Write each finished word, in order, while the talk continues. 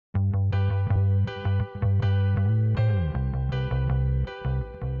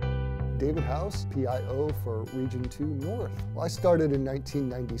David House, PIO for Region 2 North. Well, I started in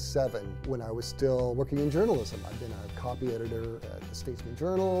 1997 when I was still working in journalism. I've been a copy editor at the Statesman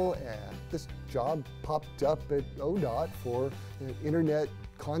Journal, and this job popped up at ODOT for an internet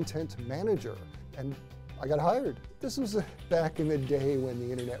content manager. And I got hired. This was back in the day when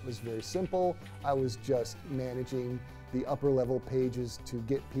the internet was very simple. I was just managing the upper level pages to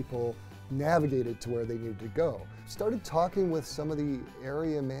get people navigated to where they needed to go. Started talking with some of the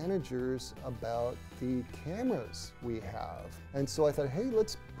area managers about the cameras we have. And so I thought, hey,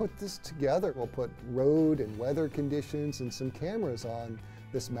 let's put this together. We'll put road and weather conditions and some cameras on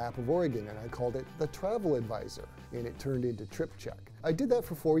this map of Oregon, and I called it the Travel Advisor, and it turned into Trip Check. I did that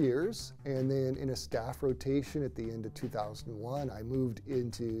for 4 years, and then in a staff rotation at the end of 2001, I moved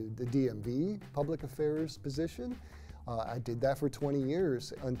into the DMV Public Affairs position. I did that for 20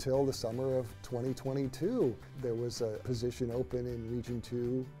 years until the summer of 2022. There was a position open in Region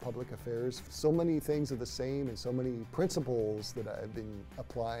 2 Public Affairs. So many things are the same, and so many principles that I've been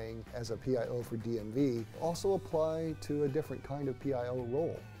applying as a PIO for DMV also apply to a different kind of PIO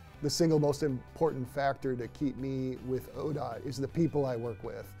role. The single most important factor to keep me with ODOT is the people I work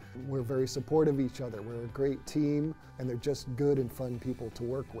with. We're very supportive of each other. We're a great team, and they're just good and fun people to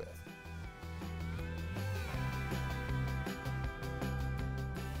work with.